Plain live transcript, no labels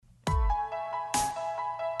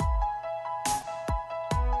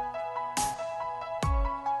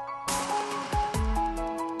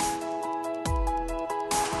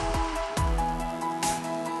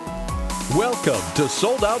Welcome to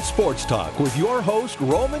Sold Out Sports Talk with your host,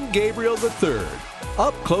 Roman Gabriel III.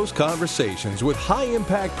 Up-close conversations with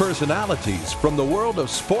high-impact personalities from the world of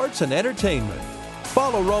sports and entertainment.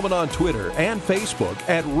 Follow Roman on Twitter and Facebook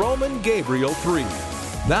at Roman Gabriel 3.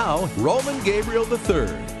 Now, Roman Gabriel III.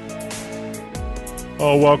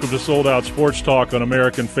 Oh, welcome to Sold Out Sports Talk on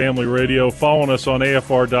American Family Radio. Following us on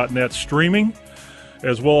AFR.net streaming,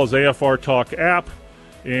 as well as AFR Talk app.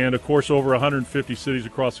 And, of course, over 150 cities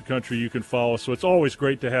across the country you can follow. So it's always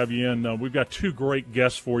great to have you in. We've got two great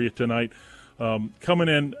guests for you tonight. Coming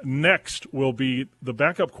in next will be the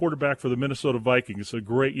backup quarterback for the Minnesota Vikings. A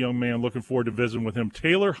great young man. Looking forward to visiting with him.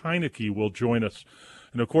 Taylor Heinicke will join us.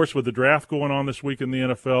 And, of course, with the draft going on this week in the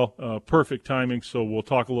NFL, perfect timing. So we'll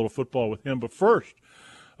talk a little football with him. But first,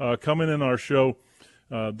 coming in our show,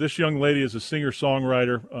 this young lady is a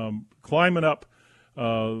singer-songwriter climbing up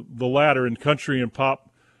the ladder in country and pop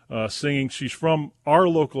singing. She's from our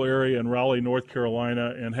local area in Raleigh, North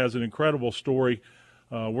Carolina, and has an incredible story.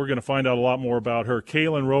 We're going to find out a lot more about her.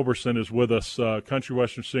 Kaylin Roberson is with us, country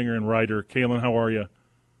western singer and writer. Kaylin, how are you?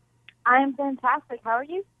 I'm fantastic. How are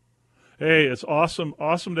you? Hey, it's awesome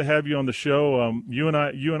to have you on the show. You and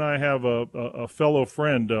I have a fellow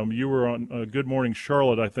friend. You were on Good Morning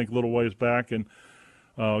Charlotte, I think, a little ways back, and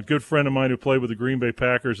a good friend of mine who played with the Green Bay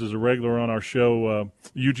Packers is a regular on our show.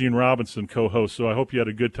 Eugene Robinson co-host. So I hope you had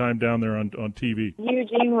a good time down there on TV.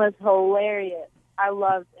 Eugene was hilarious. I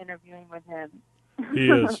loved interviewing with him. He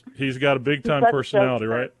is. He's got a big-time personality,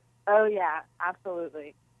 right? Oh, yeah,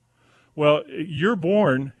 absolutely. Well, you're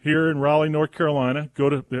born here in Raleigh, North Carolina. Go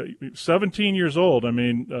to 17 years old. I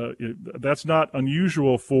mean, that's not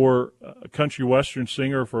unusual for a country western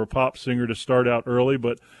singer, for a pop singer to start out early.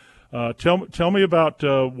 But tell me about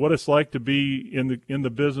what it's like to be in the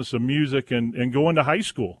business of music and go into high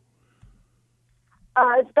school.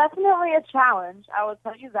 It's definitely a challenge. I will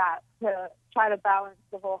tell you that, to try to balance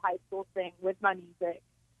the whole high school thing with my music.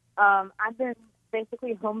 I've been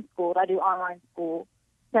basically homeschooled. I do online school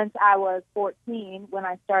since I was 14, when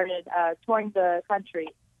I started touring the country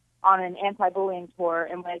on an anti-bullying tour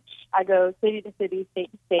in which I go city to city, state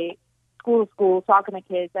to state, school to school, talking to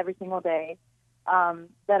kids every single day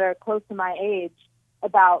that are close to my age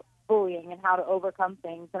about bullying and how to overcome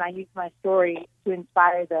things. And I use my story to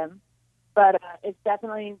inspire them. But it's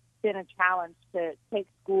definitely been a challenge to take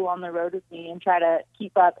school on the road with me and try to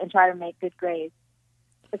keep up and try to make good grades,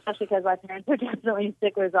 especially because my parents are definitely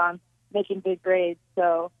sticklers on making good grades.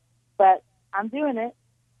 So, but I'm doing it.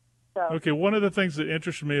 So. Okay, one of the things that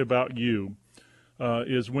interests me about you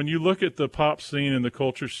is when you look at the pop scene and the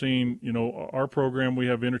culture scene. You know, our program, we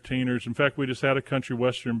have entertainers. In fact, we just had a country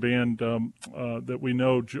western band that we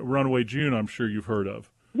know, Runaway June. I'm sure you've heard of.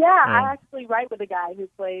 Yeah, I actually write with a guy who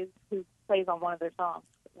plays on one of their songs.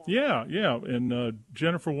 Yeah, and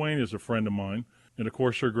Jennifer Wayne is a friend of mine. And, of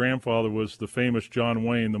course, her grandfather was the famous John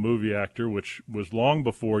Wayne, the movie actor, which was long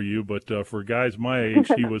before you. But for guys my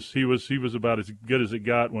age, he was about as good as it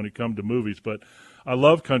got when it come to movies. But I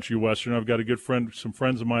love country western. I've got some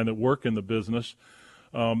friends of mine that work in the business.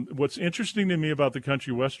 What's interesting to me about the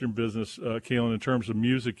country western business, Kaylin, in terms of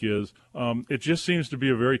music is it just seems to be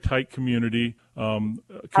a very tight community.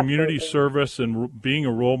 Community service and being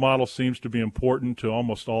a role model seems to be important to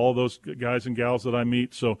almost all those guys and gals that I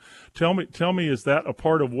meet. So tell me, is that a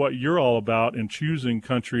part of what you're all about in choosing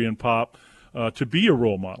country and pop to be a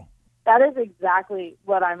role model? That is exactly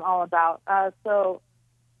what I'm all about. So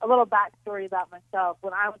a little backstory about myself.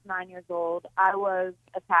 When I was 9 years old, I was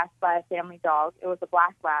attacked by a family dog. It was a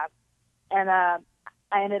black lab. And I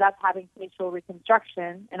ended up having facial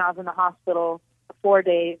reconstruction, and I was in the hospital for 4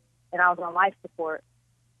 days, and I was on life support.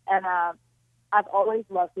 And I've always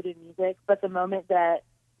loved to do music, but the moment that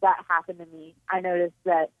happened to me, I noticed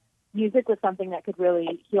that music was something that could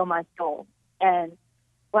really heal my soul. And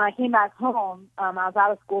when I came back home, I was out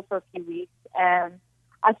of school for a few weeks, and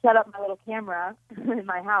I set up my little camera in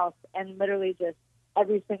my house and literally just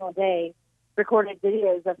every single day recorded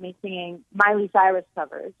videos of me singing Miley Cyrus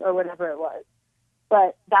covers or whatever it was.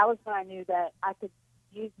 But that was when I knew that I could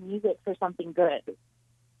use music for something good.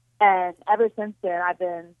 And ever since then, I've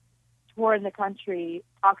been touring the country,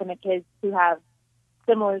 talking to kids who have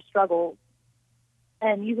similar struggles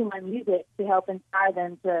and using my music to help inspire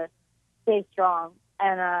them to stay strong.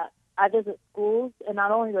 And I visit schools, and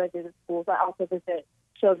not only do I visit schools, I also visit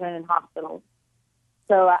children in hospitals.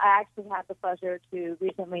 So I actually had the pleasure to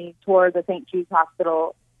recently tour the St. Jude's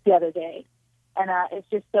Hospital the other day. And it's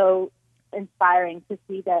just so inspiring to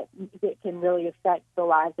see that music can really affect the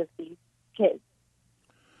lives of these kids.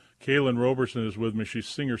 Kaylin Roberson is with me. She's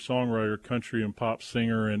singer-songwriter, country and pop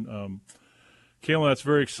singer. And Kaylin, that's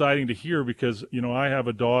very exciting to hear because, I have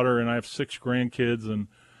a daughter and I have 6 grandkids, and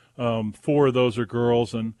 4 of those are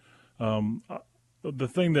girls. And the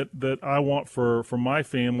thing that I want for my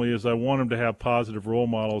family is I want them to have positive role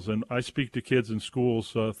models. And I speak to kids in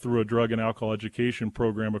schools through a drug and alcohol education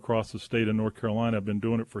program across the state of North Carolina. I've been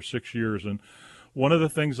doing it for 6 years. And one of the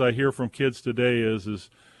things I hear from kids today is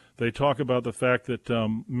they talk about the fact that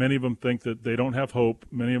many of them think that they don't have hope.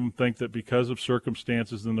 Many of them think that because of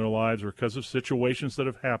circumstances in their lives or because of situations that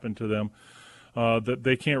have happened to them, that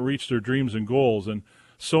they can't reach their dreams and goals. And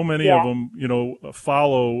so many of them,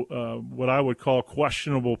 follow what I would call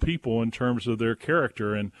questionable people in terms of their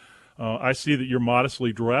character. And I see that you're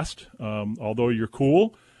modestly dressed, although you're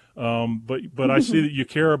cool. But I see that you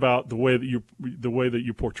care about the way that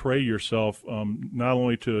you portray yourself, not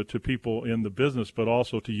only to people in the business, but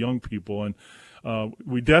also to young people. And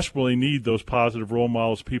we desperately need those positive role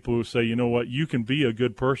models, people who say, you know what, you can be a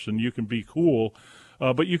good person, you can be cool,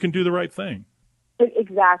 but you can do the right thing.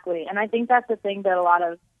 Exactly. And I think that's the thing that a lot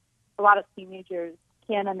of teenagers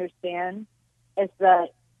can't understand is that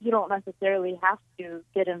you don't necessarily have to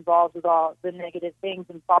get involved with all the negative things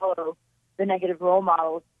and follow the negative role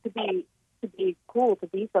models to be cool, to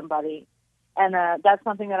be somebody. And that's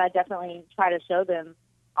something that I definitely try to show them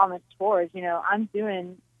on the tours. I'm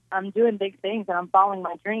doing big things and I'm following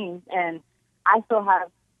my dreams, and I still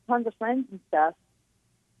have tons of friends and stuff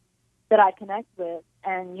that I connect with,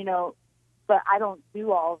 and but I don't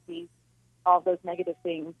do all of those negative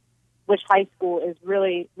things, which high school is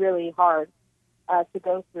really, really hard to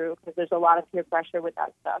go through because there's a lot of peer pressure with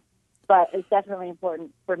that stuff. But it's definitely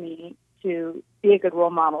important for me to be a good role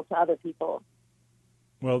model to other people.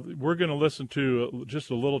 Well, we're going to listen to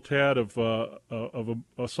just a little tad of a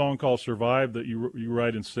song called "Survive" that you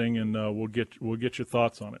write and sing, and we'll get your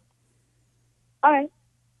thoughts on it. All right.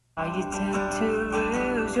 You tend to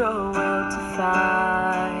lose your will to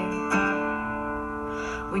fight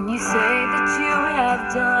when you say that you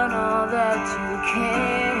have done all that you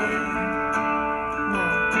can. No,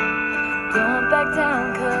 don't back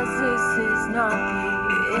down, 'cause this is not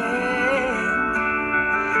the end.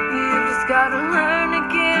 You've just gotta learn to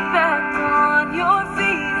get back on your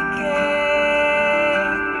feet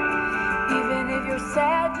again. Even if you're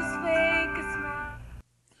sad, just fake a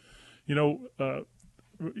smile.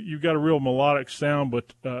 You've got a real melodic sound,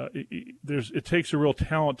 but it takes a real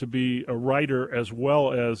talent to be a writer as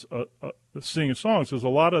well as singing songs. There's a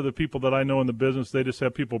lot of the people that I know in the business, they just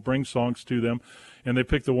have people bring songs to them, and they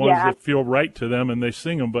pick the ones that feel right to them, and they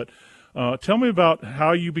sing them. But tell me about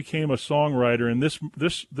how you became a songwriter, and this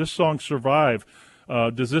song "Survive."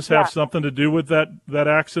 Does this have something to do with that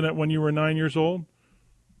accident when you were 9 years old?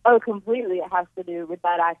 Oh, completely. It has to do with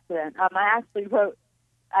that accident. I actually wrote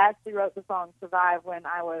the song "Survive" when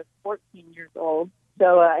I was 14 years old.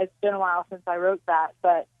 So it's been a while since I wrote that,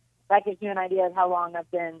 but that gives you an idea of how long I've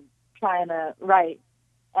been trying to write.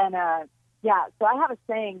 And so I have a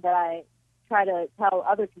saying that I try to tell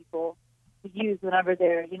other people to use whenever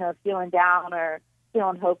they're, feeling down or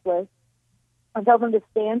feeling hopeless. I tell them to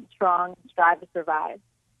stand strong and strive to survive.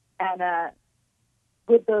 And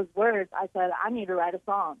with those words, I said, I need to write a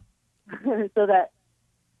song so that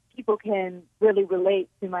people can really relate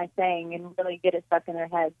to my saying and really get it stuck in their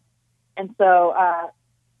heads. And so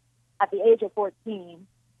at the age of 14,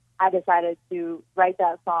 I decided to write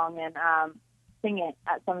that song and sing it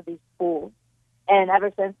at some of these schools. And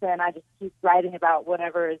ever since then, I just keep writing about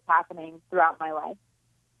whatever is happening throughout my life.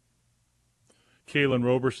 Kaylin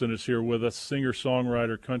Roberson is here with us, singer,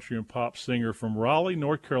 songwriter, country and pop singer from Raleigh,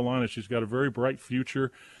 North Carolina. She's got a very bright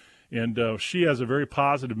future, and she has a very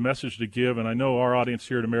positive message to give. And I know our audience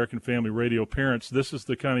here at American Family Radio, parents, this is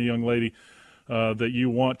the kind of young lady that you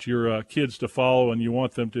want your kids to follow and you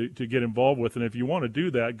want them to get involved with. And if you want to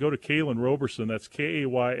do that, go to Kaylin Roberson. That's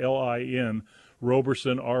Kaylin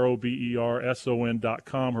Roberson,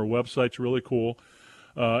 ROBERSON.com. Her website's really cool.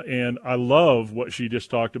 And I love what she just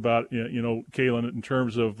talked about, Kaylin, in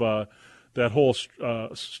terms of that whole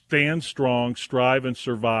stand strong, strive, and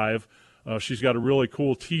survive. She's got a really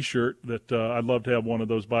cool T-shirt that I'd love to have one of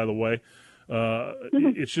those, by the way.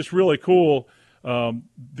 It's just really cool.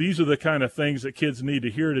 These are the kind of things that kids need to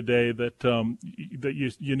hear today, that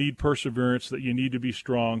you need perseverance, that you need to be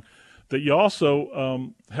strong, that you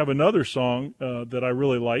also have another song that I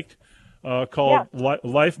really liked called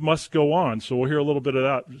Life Must Go On. So we'll hear a little bit of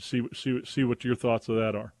that, see what your thoughts of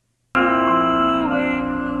that are.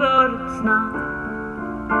 But it's not.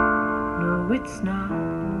 No, it's not.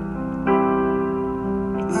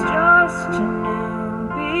 It's just a new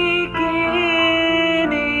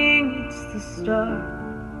beginning. It's the start.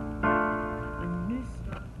 A new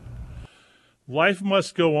start. Life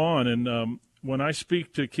Must Go On, and when I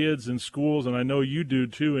speak to kids in schools, and I know you do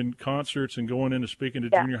too, in concerts and going into speaking to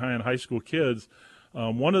junior high and high school kids,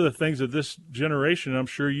 one of the things that this generation, I'm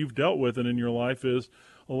sure you've dealt with it in your life, is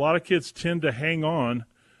a lot of kids tend to hang on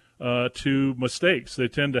to mistakes. They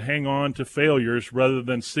tend to hang on to failures rather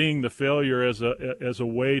than seeing the failure as a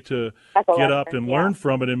way to get up and learn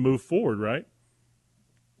from it and move forward, right?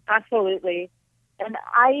 Absolutely. And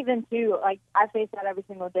I even too, like, I face that every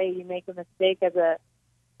single day. You make a mistake as a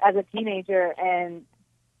teenager, and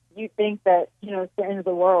you think that, it's the end of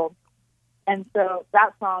the world. And so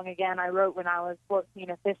that song, again, I wrote when I was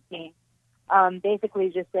 14 or 15, basically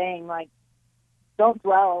just saying, like, don't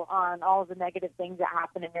dwell on all of the negative things that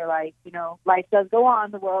happen in your life. Life does go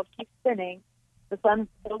on. The world keeps spinning. The sun's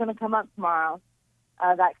still going to come up tomorrow,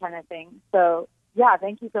 that kind of thing. So, yeah,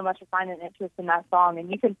 thank you so much for finding an interest in that song.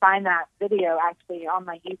 And you can find that video, actually, on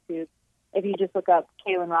my YouTube. If you just look up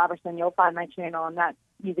Kaylin Roberson, you'll find my channel, and that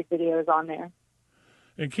music video is on there.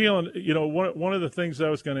 And Kaylin, one of the things I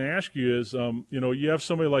was going to ask you is, you have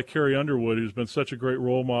somebody like Carrie Underwood, who's been such a great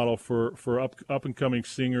role model for up and coming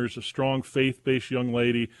singers, a strong faith-based young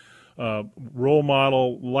lady, role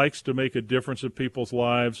model, likes to make a difference in people's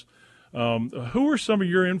lives. Who are some of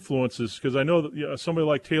your influences? Because I know that somebody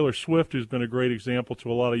like Taylor Swift, who's been a great example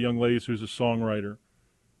to a lot of young ladies, who's a songwriter.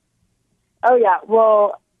 Oh yeah,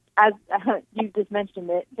 well, as you just mentioned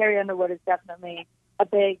it, Carrie Underwood is definitely a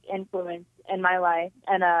big influence in my life,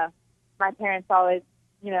 and my parents always,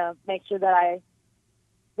 make sure that I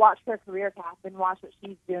watch her career path and watch what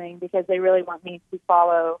she's doing, because they really want me to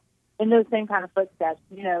follow in those same kind of footsteps.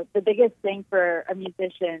 The biggest thing for a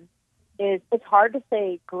musician is it's hard to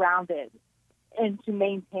stay grounded and to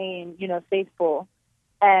maintain, faithful,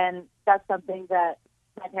 and that's something that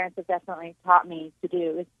my parents have definitely taught me to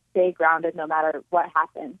do, is stay grounded no matter what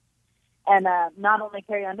happens. And not only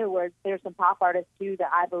Carrie Underwood, there's some pop artists, too, that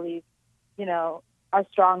I believe, are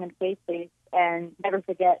strong and faith-based and never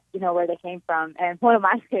forget, where they came from. And one of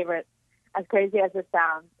my favorites, as crazy as it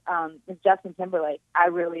sounds, is Justin Timberlake. I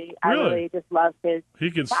really just love his... He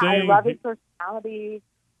can sing. I love his personality.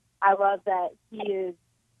 I love that he is,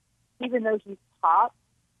 even though he's pop,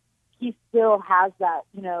 he still has that,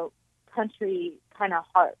 country kind of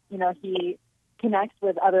heart. He connects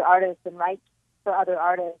with other artists and writes for other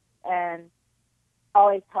artists, and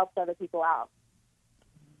always helps other people out.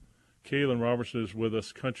 Kaylin Roberson is with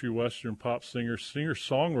us, country western pop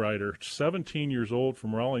singer-songwriter, 17 years old,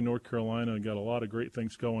 from Raleigh, North Carolina, and got a lot of great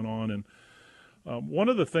things going on. And one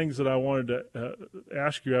of the things that I wanted to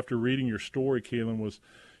ask you after reading your story, Kaylin, was,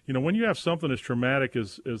 when you have something as traumatic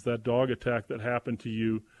as that dog attack that happened to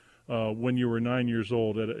you when you were 9 years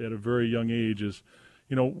old at a very young age, is,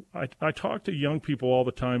 I talk to young people all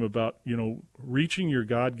the time about, reaching your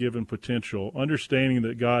God-given potential, understanding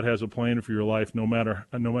that God has a plan for your life, no matter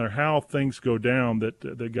how things go down,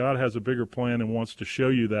 that God has a bigger plan and wants to show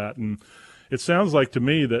you that. And it sounds like to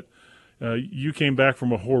me that you came back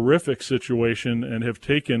from a horrific situation and have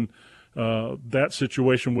taken that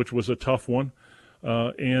situation, which was a tough one,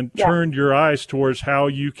 and turned your eyes towards how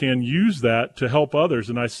you can use that to help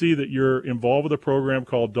others. And I see that you're involved with a program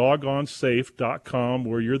called DogGoneSafe.com,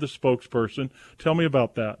 where you're the spokesperson. Tell me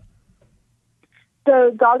about that.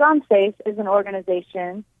 So Doggone Safe is an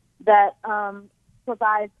organization that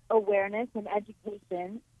provides awareness and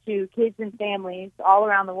education to kids and families all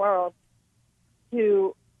around the world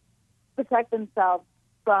to protect themselves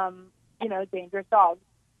from, dangerous dogs.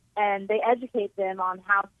 And they educate them on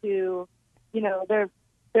how to,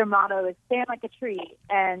 their motto is stand like a tree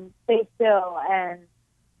and stay still and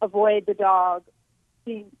avoid the dog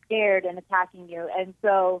being scared and attacking you. And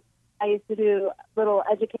so I used to do little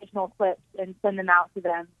educational clips and send them out to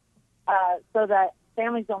them so that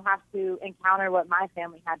families don't have to encounter what my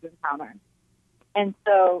family had to encounter. And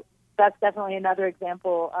so that's definitely another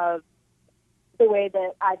example of the way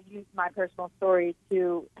that I've used my personal story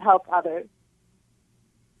to help others.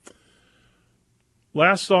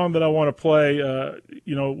 Last song that I want to play,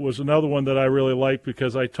 was another one that I really like,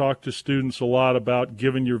 because I talk to students a lot about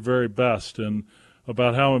giving your very best and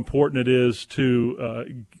about how important it is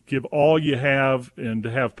to give all you have and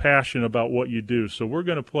to have passion about what you do. So we're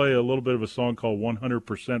going to play a little bit of a song called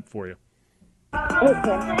 100% for you.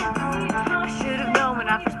 I should have known when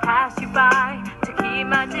I first passed you by to keep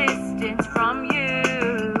my distance from you.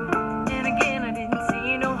 And again, I didn't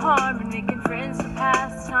see no harm in making friends to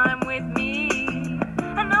pass time with me.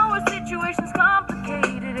 I know our situation's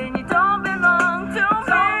complicated and you don't belong to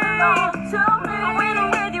me. But when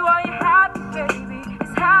I'm with you, are you happy, baby?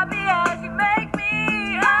 As happy as you make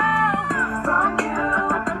me. Oh, from you,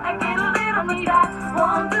 I get a little need I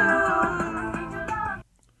won't do.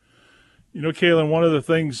 You know, Kaylin, one of the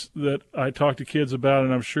things that I talk to kids about,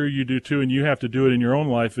 and I'm sure you do too, and you have to do it in your own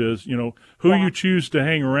life, is, you know, who you choose to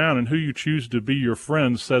hang around and who you choose to be your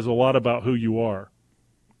friends says a lot about who you are.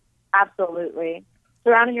 Absolutely.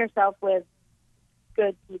 Surrounding yourself with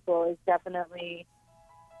good people is definitely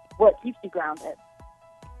what keeps you grounded.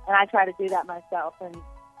 And I try to do that myself. And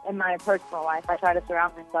in my personal life, I try to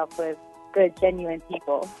surround myself with good, genuine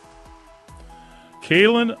people.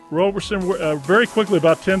 Kaylin Roberson, very quickly,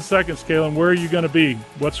 about 10 seconds, Kaylin, where are you going to be?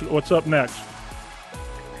 What's up next?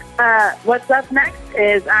 What's up next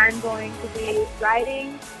is I'm going to be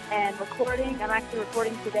writing and recording. I'm actually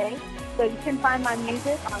recording today. So you can find my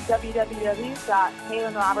music on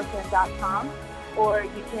www.kaylinroberson.com, or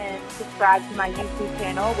you can subscribe to my YouTube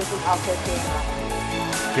channel, which is also Kaylin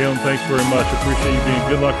Roberson. Kaylin, thanks very much. Appreciate you being.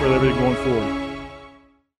 Good luck with everything going forward.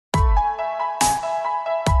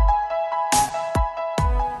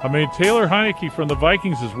 I mean, Taylor Heinicke from the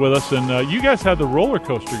Vikings is with us, and you guys had the roller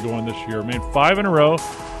coaster going this year. I mean, 5 in a row,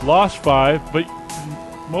 lost 5, but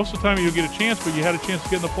most of the time you get a chance, but you had a chance to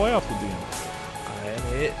get in the playoffs at the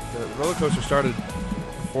end. The roller coaster started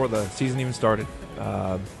before the season even started.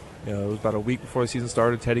 It was about a week before the season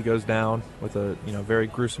started. Teddy goes down with a very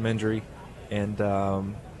gruesome injury, and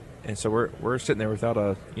so we're sitting there without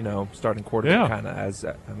a starting quarterback, kind of, as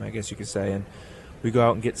I guess you could say, and we go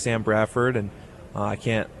out and get Sam Bradford, and I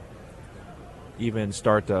can't even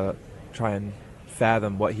start to try and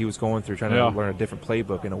fathom what he was going through, trying to learn a different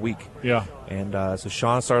playbook in a week. Yeah. And so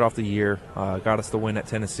Sean started off the year, got us the win at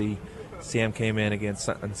Tennessee. Sam came in against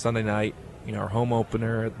on Sunday night, our home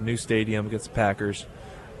opener at the new stadium against the Packers.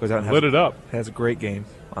 Goes out and lit it up. Has a great game.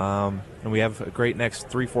 And we have a great next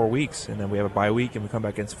 3-4 weeks, and then we have a bye week, and we come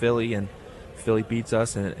back against Philly, and Philly beats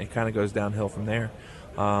us, and it kind of goes downhill from there.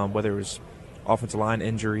 Whether it was offensive line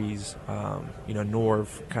injuries,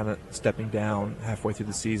 Norv kind of stepping down halfway through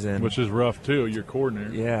the season. Which is rough, too, your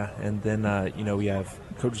coordinator. Yeah, and then, we have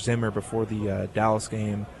Coach Zimmer before the Dallas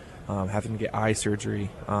game having to get eye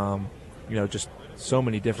surgery. Just so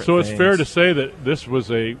many different things. So it's fair to say that this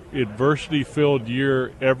was a adversity-filled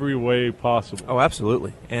year every way possible. Oh,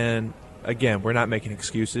 absolutely. And, again, we're not making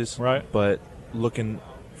excuses. Right. But looking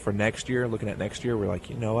at next year, we're like,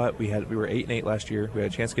 you know what? We were 8-8 last year. We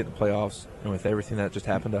had a chance to get in the playoffs. And with everything that just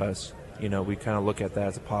happened to us, we kind of look at that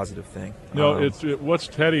as a positive thing. No, what's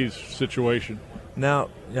Teddy's situation? Now,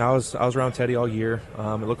 I was around Teddy all year.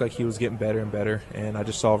 It looked like he was getting better and better. And I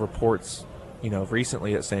just saw reports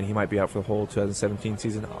recently that's saying he might be out for the whole 2017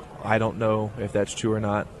 season. I don't know if that's true or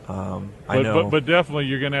not. But definitely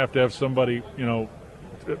you're going to have somebody,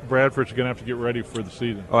 Bradford's going to have to get ready for the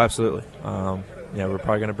season. Oh, absolutely. We're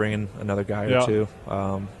probably going to bring in another guy or two,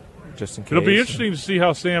 just in case. It'll be interesting to see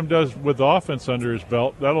how Sam does with the offense under his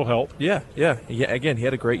belt. That'll help. Yeah. Again, he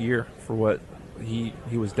had a great year for what he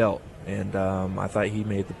was dealt, and I thought he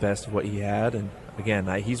made the best of what he had. And again,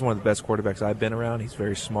 he's one of the best quarterbacks I've been around. He's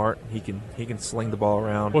very smart. He can sling the ball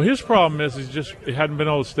around. Well, his problem is he hadn't been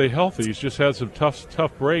able to stay healthy. He's just had some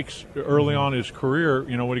tough breaks early on in his career.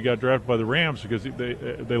 When he got drafted by the Rams, because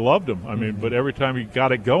they loved him. I mean, but every time he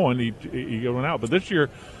got it going, he went out. But this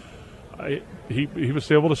year, he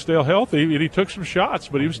was able to stay healthy, and he took some shots,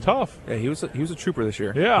 but he was tough. Yeah, he was a trooper this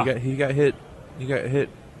year. Yeah, he got hit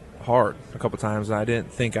hard a couple times, and I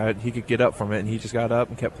didn't think he could get up from it, and he just got up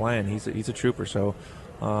and kept playing. He's a trooper. So,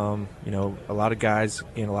 a lot of guys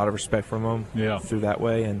gain a lot of respect from him through that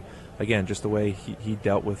way. And again, just the way he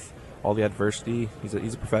dealt with all the adversity, he's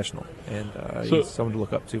a professional, and he's someone to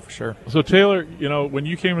look up to for sure. So Taylor, when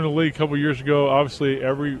you came into the league a couple of years ago, obviously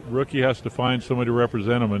every rookie has to find somebody to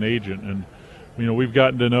represent him, an agent, and we've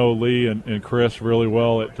gotten to know Lee and Chris really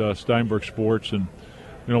well at Steinberg Sports, and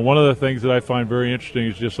one of the things that I find very interesting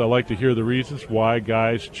is just I like to hear the reasons why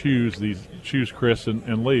guys choose Chris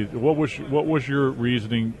and Lee. What was your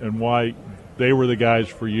reasoning and why they were the guys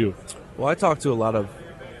for you? Well, I talked to a lot of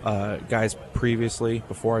guys previously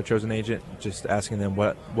before I chose an agent, just asking them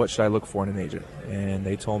what should I look for in an agent, and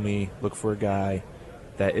they told me look for a guy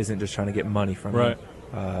that isn't just trying to get money from you,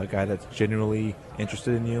 a guy that's genuinely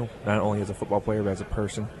interested in you, not only as a football player but as a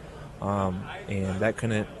person. And that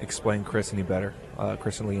couldn't explain Chris and Lee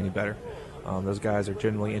any better. Those guys are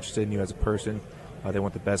genuinely interested in you as a person. They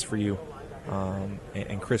want the best for you.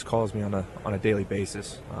 And Chris calls me on a daily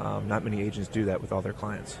basis. Not many agents do that with all their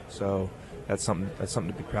clients. So that's something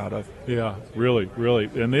to be proud of. Yeah, really, really.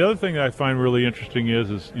 And the other thing that I find really interesting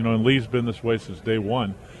is and Lee's been this way since day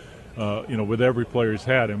one. With every player he's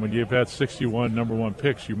had, and when you've had 61 number one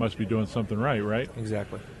picks, you must be doing something right?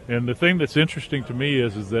 Exactly. And the thing that's interesting to me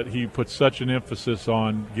is that he puts such an emphasis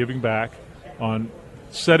on giving back, on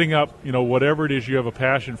setting up, whatever it is you have a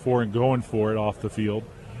passion for and going for it off the field.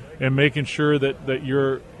 and making sure that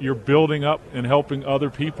you're building up and helping other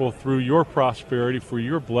people through your prosperity, for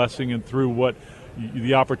your blessing, and through what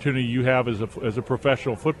the opportunity you have as a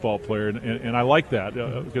professional football player. And I like that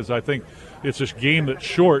because I think it's this game that's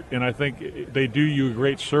short, and I think they do you a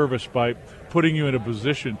great service by putting you in a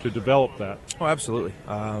position to develop that. Oh, absolutely.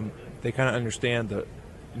 They kind of understand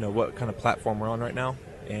what kind of platform we're on right now,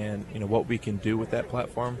 and what we can do with that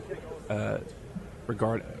platform, not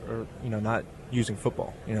using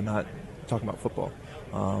football, not talking about football.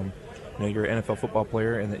 You're an NFL football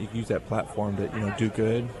player, and that you can use that platform to do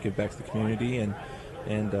good, give back to the community, and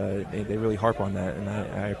they really harp on that, and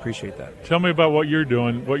I appreciate that. Tell me about what you're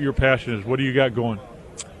doing, what your passion is. What do you got going?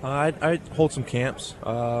 I hold some camps,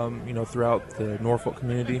 throughout the Norfolk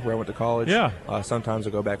community where I went to college. Yeah. Sometimes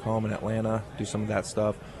I go back home in Atlanta, do some of that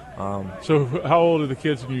stuff. So how old are the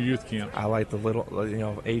kids in your youth camp? I like the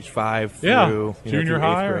little, age 5 through junior through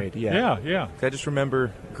high. 8th grade. Yeah. I just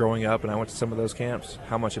remember growing up, and I went to some of those camps,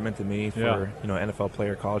 how much it meant to me for NFL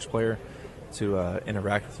player, college player, to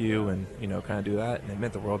interact with you and kind of do that, and it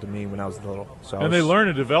meant the world to me when I was little. So they learn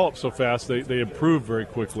and develop so fast; they improve very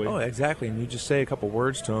quickly. Oh, exactly. And you just say a couple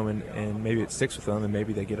words to them, and maybe it sticks with them, and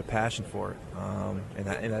maybe they get a passion for it.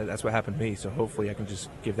 And that's what happened to me. So hopefully, I can just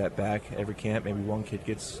give that back every camp. Maybe one kid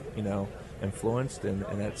gets influenced, and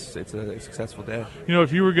it's a successful day.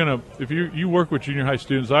 If you work with junior high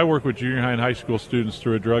students, I work with junior high and high school students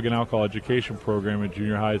through a drug and alcohol education program in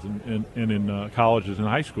junior highs and in colleges and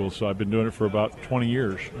high schools. So I've been doing it for about 20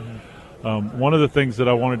 years. Mm-hmm. One of the things that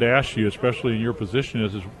I wanted to ask you, especially in your position,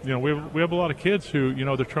 is we have a lot of kids who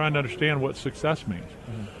they're trying to understand what success means.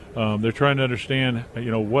 Mm-hmm. They're trying to understand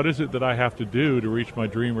what is it that I have to do to reach my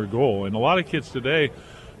dream or goal. And a lot of kids today,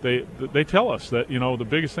 They tell us that the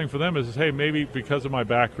biggest thing for them is hey, maybe because of my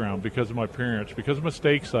background, because of my parents, because of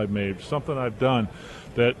mistakes I've made, something I've done,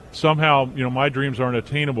 that somehow my dreams aren't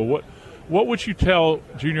attainable. What would you tell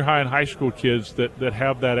junior high and high school kids that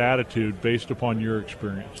have that attitude based upon your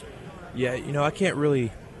experience? Yeah, I can't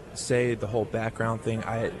really say the whole background thing,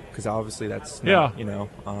 because obviously that's not,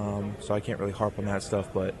 so I can't really harp on that stuff.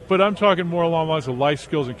 But I'm talking more along the lines of life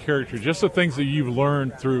skills and character, just the things that you've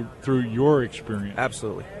learned through your experience.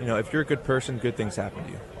 Absolutely. If you're a good person, good things happen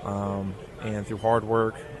to you. And through hard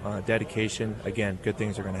work, dedication, again, good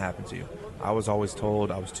things are going to happen to you. I was always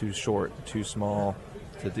told I was too short, too small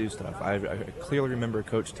to do stuff. I clearly remember a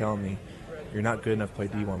coach telling me, "You're not good enough to play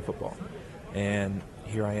D1 football." And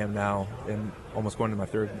here I am now, and almost going to my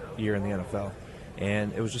 3rd year in the NFL.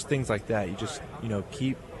 And it was just things like that. You just,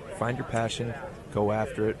 find your passion, go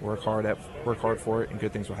after it, work hard for it, and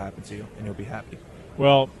good things will happen to you, and you'll be happy.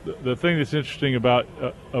 Well, the thing that's interesting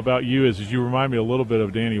about you is you remind me a little bit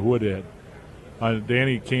of Danny Woodhead.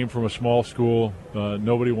 Danny came from a small school.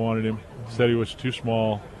 Nobody wanted him. Said he was too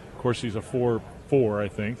small. Of course, he's a 4'4", I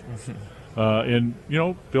think. And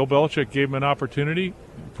Bill Belichick gave him an opportunity,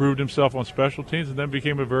 proved himself on special teams, and then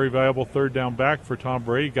became a very valuable third down back for Tom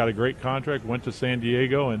Brady. Got a great contract, went to San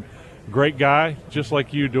Diego, and great guy, just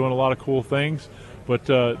like you, doing a lot of cool things. But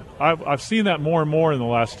I've seen that more and more in the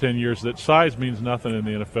last 10 years, that size means nothing in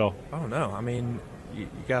the NFL. Oh, no. I mean, you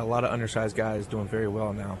got a lot of undersized guys doing very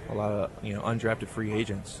well now. A lot of undrafted free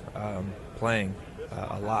agents playing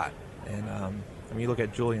a lot. And you look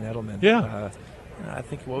at Julian Edelman. Yeah. I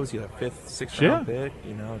think, what was he, like 5th, 6th round pick?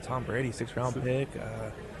 Tom Brady, 6th round pick.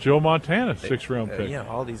 Joe Montana, 6th round pick.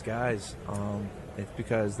 All these guys, it's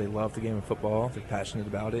because they love the game of football, they're passionate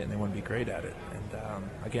about it, and they want to be great at it. And,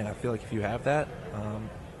 again, I feel like if you have that,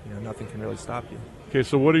 nothing can really stop you. Okay,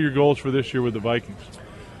 so what are your goals for this year with the Vikings?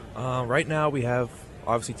 Right now we have,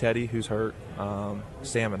 obviously, Teddy, who's hurt,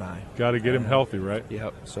 Sam and I. Got to get him healthy, right?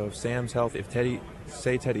 Yep. So if Sam's healthy, if Teddy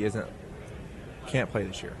can't play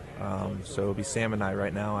this year. So it'll be Sam and I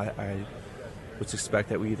right now. I would suspect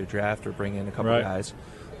that we either draft or bring in a couple guys.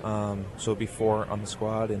 So it'll be 4 on the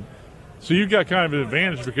squad. And so you've got kind of an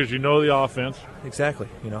advantage because you know the offense. Exactly.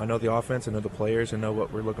 I know the offense, I know the players, I know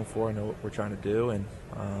what we're looking for, I know what we're trying to do. And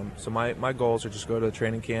so my goals are just go to the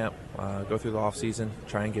training camp, go through the off season,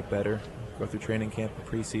 try and get better, go through training camp and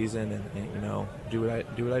preseason, and do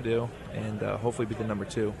what I do, and hopefully be the number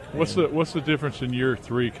 2. What's the difference in year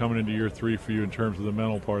 3 coming into year 3 for you in terms of the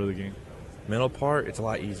mental part of the game? Mental part, it's a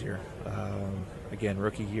lot easier. Again,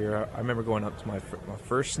 rookie year, I remember going up to my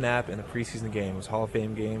first snap in a preseason game. It was a Hall of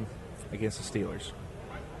Fame game against the Steelers,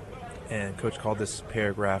 and coach called this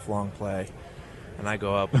paragraph long play, and I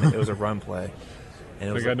go up, and it was a run play. And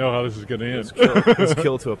it was I know how this is going to end. It was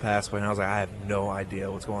killed to a pass play, and I was like, I have no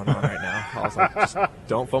idea what's going on right now. I was like, just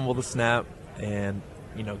don't fumble the snap and,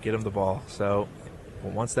 get him the ball. So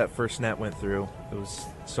once that first snap went through, it was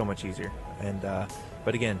so much easier. And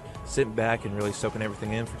But again, sitting back and really soaking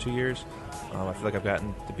everything in for 2 years, I feel like I've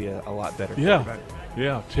gotten to be a lot better quarterback.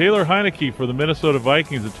 Yeah. Taylor Heinicke for the Minnesota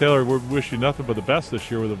Vikings. And Taylor, we wish you nothing but the best this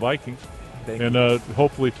year with the Vikings. Thank and you.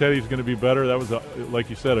 Hopefully Teddy's going to be better. That was, like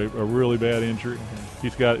you said, a really bad injury. Mm-hmm.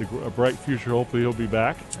 He's got a bright future. Hopefully he'll be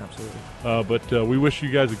back. Absolutely. But we wish you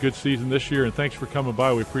guys a good season this year, and thanks for coming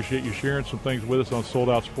by. We appreciate you sharing some things with us on Sold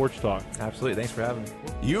Out Sports Talk. Absolutely. Thanks for having me.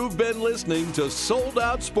 You've been listening to Sold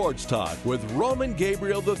Out Sports Talk with Roman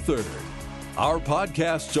Gabriel III. Our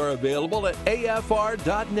podcasts are available at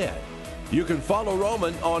afr.net. You can follow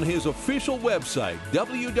Roman on his official website,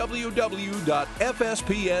 www.fspn.net,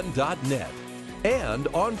 and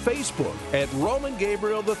on Facebook at Roman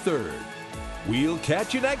Gabriel III. We'll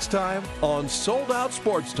catch you next time on Sold Out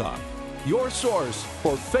Sports Talk, your source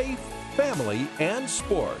for faith, family, and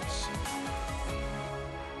sports.